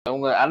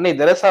உங்க அன்னை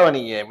தெரசாவை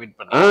நீங்க மீட்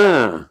பண்ணீங்க.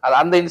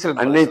 அந்த இன்சிடென்ட்.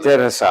 அன்னை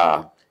தெரசா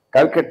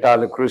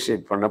கல்கட்டால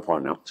க்ரூசைட் பண்ண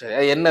போனோம்.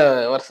 என்ன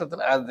வருஷத்துல?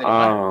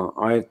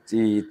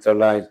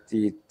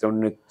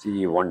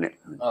 1991.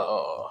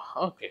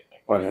 ஓகே.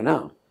 போனா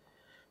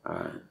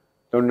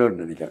 90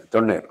 நினைக்கிறேன்.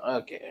 90.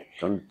 ஓகே.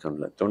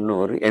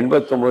 90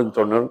 89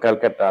 90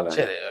 கல்கட்டால.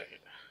 சரி. ஓகே.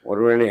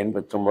 ஒருவேளை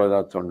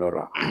 89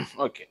 90.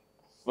 ஓகே.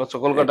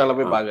 கொல்கட்டால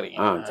போய் பாக்குறீங்க.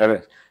 சரி.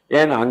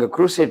 ஏன்னா அங்க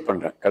க்ரூசைட்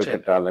பண்றேன்.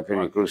 கல்கட்டால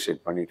பெரிய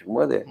க்ரூசைட் பண்ணிட்டு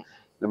இருக்கும்போது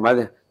இந்த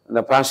மாதிரி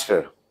அந்த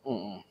பாஸ்டர்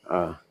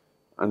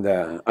அந்த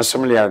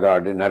அசம்பிளியா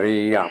கார்டு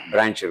நிறைய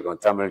பிரான்ச் இருக்கும்.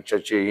 தமிழ்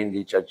சர்ச்சு,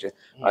 ஹிந்தி சர்ச்சு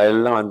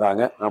அதெல்லாம்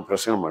வந்தாங்க. நான்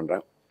பிரசங்கம்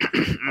பண்றேன்.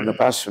 அந்த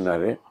பாஸ்டர்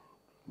சொன்னாரு,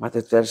 மற்ற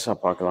தெரசா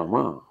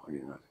பார்க்கலாமா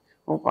அப்படின்னாரு.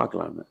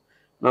 பார்க்கலான்னு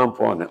நான்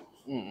போனேன்.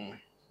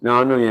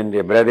 நானும்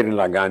என்னுடைய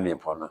பிரதரின்லா காந்தியை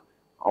போனேன்.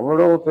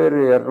 அவ்வளோ பேர்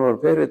 200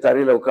 பேர்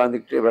தரையில்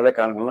உட்காந்துக்கிட்டு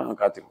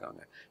வெள்ளைக்காரங்களாம்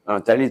காத்திருக்காங்க.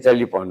 நான்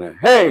தள்ளி போனேன்.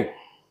 ஹே,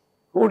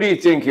 who do you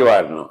think you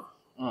are now?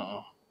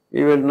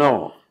 You will know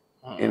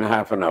in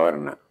half an hour.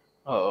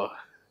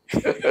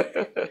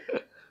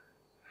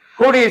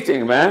 Who do you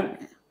think, man?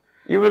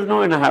 You will know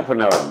in half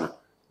an hour.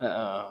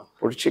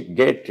 பிடிச்சி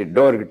கேட்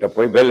டோர் கிட்ட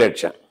போய் பெல்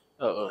அடிச்சேன்.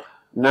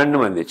 நன்னு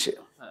வந்துச்சு.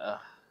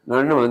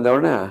 நன்னு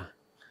வந்தவுடனே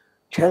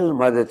tell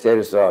Mother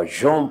Theresa,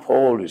 Jean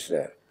Paul is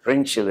there.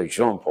 French is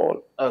Jean Paul.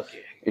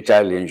 Okay.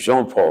 Italian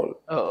Jean Paul.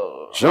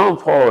 Jean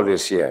Paul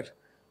is here.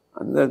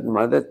 அந்த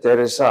mother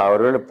Teresa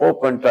அவரோட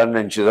போப்பன்ட்டான்னு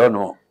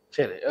நினைச்சதோனோ.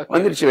 சரி.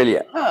 வந்துருச்சு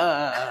வெளியே.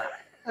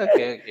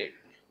 Okay.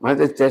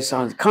 Mother Teresa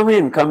come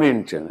in.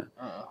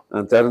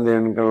 நான் திறந்து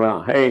எனக்கெல்லாம்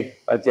ஹே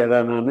பாத்தியாடா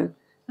நானு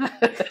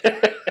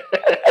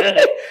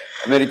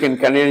அமெரிக்கன்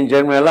கனடியன்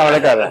ஜெர்மன் எல்லாம்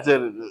வளர்க்காரன்.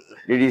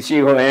 Did you see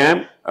who I am?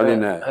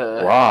 அப்படின்னு.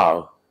 Wow,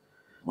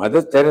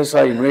 Mother Teresa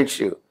invites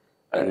you.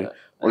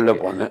 உள்ள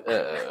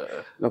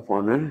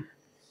போனேன்.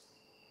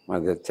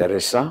 Mother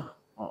Teresa,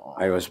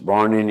 I was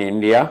born in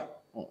India.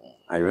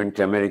 I went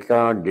to America,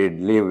 did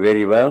live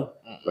very well,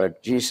 but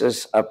Jesus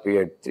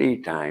appeared 3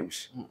 times.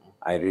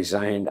 I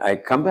resigned. I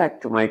come back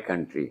to my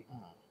country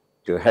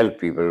to help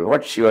people.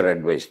 What's your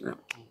advice now?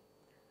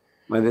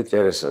 Mother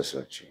Teresa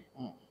said,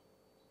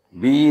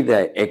 be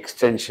the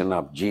extension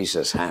of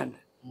Jesus' hand.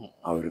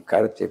 Our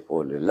karate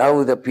pole. Love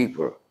the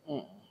people.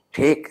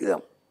 Take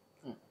them.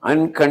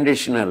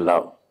 Unconditional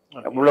love.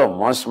 எவ்வளோ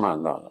மோசமாக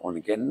இருந்தாலும்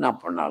உனக்கு என்ன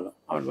பண்ணாலும்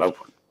அவன் love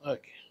பண்ணு.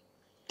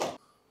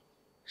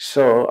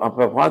 So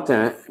அப்போ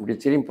பார்த்தேன், இப்படி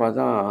திரும்பி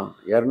பார்த்தா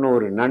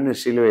 200 நன்னு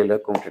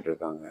சிலுவையில் கும்பிட்டுட்டு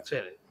இருக்காங்க.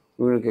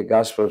 இவங்களுக்கு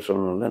காஸ்பல்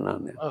சொல்லணும்ல.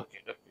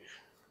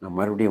 நான்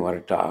மறுபடியும்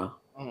வரட்டா,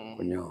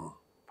 கொஞ்சம்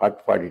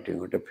பாட்டு பாடிட்டு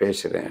உங்கள்கிட்ட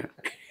பேசுகிறேன்,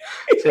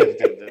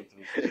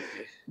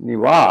 நீ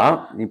வா,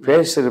 நீ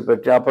பேசுறத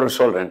பற்றி அப்புறம்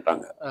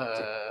சொல்றேன்ட்டாங்க.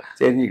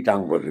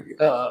 தெரிஞ்சுக்கிட்டாங்க போல இருக்கு.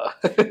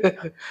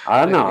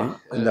 ஆனா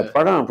அந்த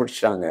படம்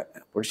பிடிச்சு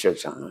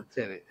வச்சாங்க.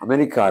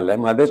 அமெரிக்கால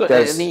மதர்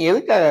தெரசா. நீங்க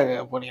எதுக்காக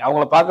போனீங்க?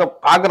 அவங்கள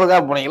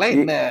பாக்குறதுக்காக போனீங்களா?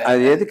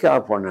 அது எதுக்காக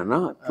போனேன்னா,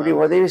 இப்படி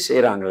உதவி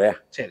செய்யறாங்களே,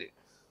 சரி,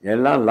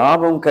 எல்லாம்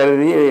லாபம்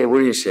கருதி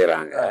உதவி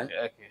செய்யறாங்க,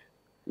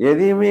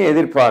 எதையுமே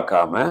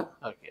எதிர்பார்க்காம.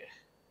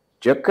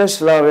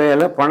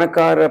 செக்கோஸ்லோவேக்கியால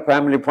பணக்கார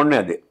ஃபேமிலி பொண்ணு,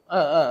 அது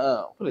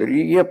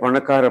பெரிய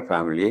பணக்கார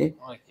ஃபேமிலி.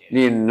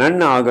 நீ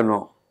நன்னு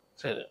ஆகணும்.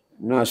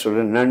 என்ன சொல்ற,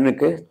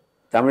 நன்னுக்கு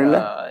தமிழ்ல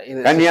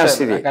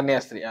கன்னியாஸ்திரி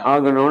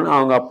ஆகணும்னு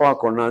அவங்க அப்பா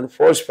கொண்டாந்து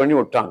ஃபோர்ஸ் பண்ணி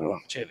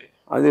விட்டாங்களாம்.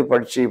 அது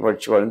படிச்சு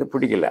வளர்ந்து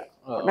பிடிக்கல.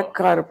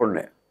 பணக்கார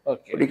பொண்ணு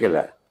பிடிக்கல,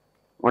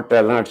 மொட்டை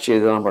எல்லாம் அடிச்சு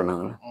இதெல்லாம்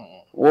பண்ணாங்க.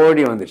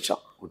 ஓடி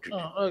வந்துருச்சான்,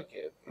 விட்டுட்டு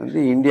வந்து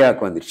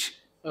இந்தியாவுக்கு வந்துருச்சு.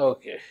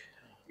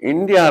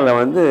 இந்தியாவில்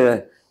வந்து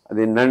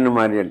அது நன்னு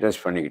மாதிரி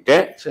அட்ரஸ் பண்ணிக்கிட்டு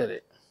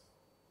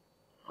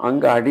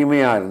அங்கே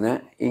அடிமையாக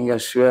இருந்தேன். இங்கே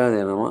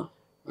சுயாதீனமாக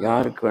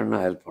யாருக்கு வேணா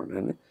ஹெல்ப்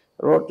பண்ணுறேன்னு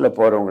ரோட்டில்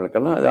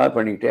போகிறவங்களுக்கெல்லாம் அதாவது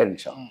பண்ணிக்கிட்டே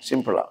இருந்துச்சான்.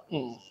 சிம்பிளாக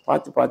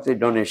பார்த்து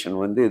டொனேஷன்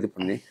வந்து இது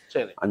பண்ணி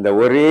அந்த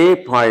ஒரே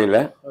பாயில்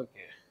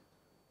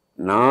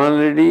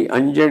 4 அடி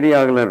 5 அடி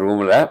ஆகல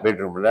ரூமில்,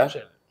 பெட்ரூமில்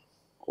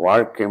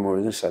வாழ்க்கை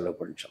முழுதும் செலவு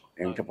பண்ணிச்சோம்.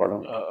 என்கிட்ட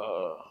படம்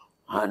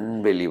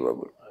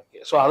அன்பிலீவபிள்.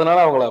 ஸோ அதனால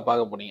அவங்கள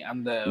பார்க்க போனீங்க.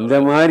 இந்த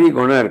மாதிரி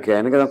குணம் இருக்கு.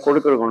 எனக்கு தான்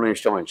கொடுக்குற குணம்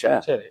இஷ்டமாச்சா.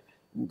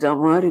 இந்த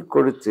மாதிரி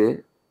கொடுத்து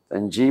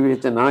தன்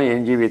ஜீவியத்தை, நான்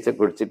என் ஜீவியத்தை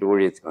கொடுத்துட்டு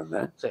ஊழியத்துக்கு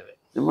வந்தேன்.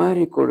 இந்த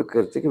மாதிரி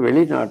கொடுக்கறதுக்கு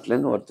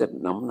வெளிநாட்டிலேருந்து ஒருத்தர்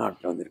நம்ம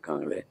நாட்டில்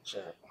வந்திருக்காங்களே,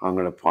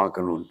 அவங்கள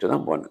பார்க்கணுன்ட்டு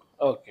தான் போனேன்.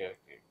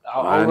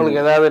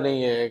 அவங்களுக்கு ஏதாவது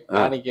நீங்க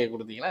காணிக்கை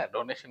கொடுத்தீங்களா,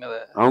 டொனேஷன்?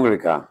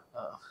 அவங்களுக்கா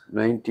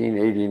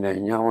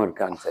 1989 ஞாபகம்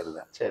இருக்கான்னு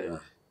தெரியல.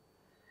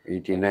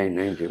 89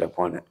 90ல்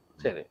போனேன்.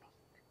 சரி.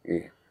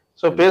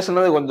 ஸோ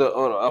பேசுனது கொஞ்சம்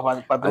ஒரு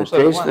 10 நிமிஷம்.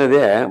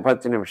 பேசினதே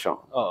 10 நிமிஷம்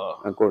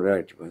கூட.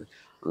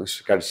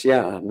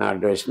 கடைசியாக நான்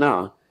அட்வைஸ்னா,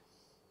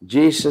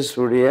 ஜீசஸ்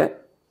உடைய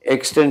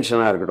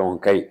எக்ஸ்டென்ஷனாக இருக்கட்டும்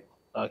உன் கை.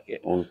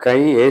 உன்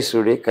கை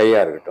இயேசுடைய கையா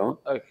இருக்கட்டும்.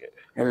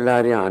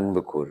 எல்லாரையும்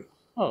அன்பு கூறு,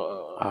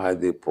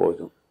 அது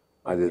போதும்,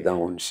 அதுதான்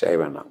உன்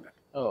சேவை. நாங்கள்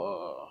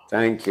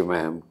தேங்க்யூ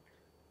மேம்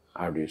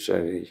அப்படின்னு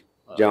சொல்லி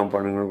ஜெபம்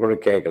பண்ணுங்கன்னு கூட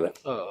கேட்கல.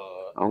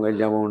 அவங்க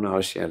ஜெபம் ஒன்றும்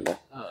அவசியம் இல்லை.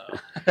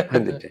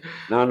 வந்துட்டேன்.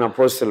 நான்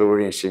அப்போஸ்தலர்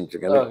ஊழியம்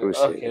செஞ்சுருக்கேன் ஓகே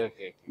குரூசைடு.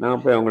 ஓகே.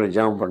 நான் போய் அவங்களை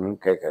ஜெபம் பண்ணணும்னு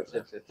கேட்கறது.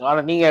 சரி சரி. ஆனா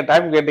நீங்க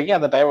டைம் கேட்டீங்க,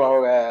 அந்த டைம்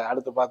அவங்க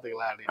அடுத்து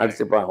பாத்துக்கலாம் அப்படின்னு.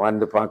 அடுத்து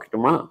வந்து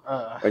பார்க்கட்டுமா,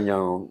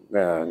 கொஞ்சம்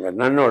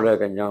நன்னோட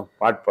கொஞ்சம்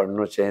பாட்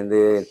பண்ணணும், சேர்ந்து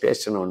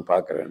பேசணும்னு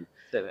பார்க்குறேன்னு.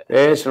 சரி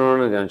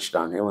பேசணும்னு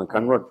நினச்சிட்டாங்க. இவன்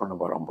கன்வெர்ட் பண்ண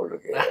போகிறான் போல்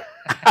இருக்கு.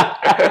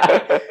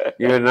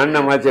 இவன்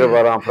நன்னை மாற்றிட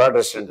போகிறான்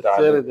ப்ராட்டஸ்டன்ட்.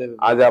 சரி சரி.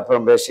 அது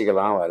அப்புறம்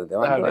பேசிக்கலாம், வருது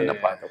வந்து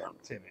பார்க்கலாம்.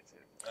 சரி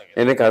சரி.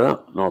 எனக்கு அதான்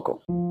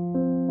நோக்கம்.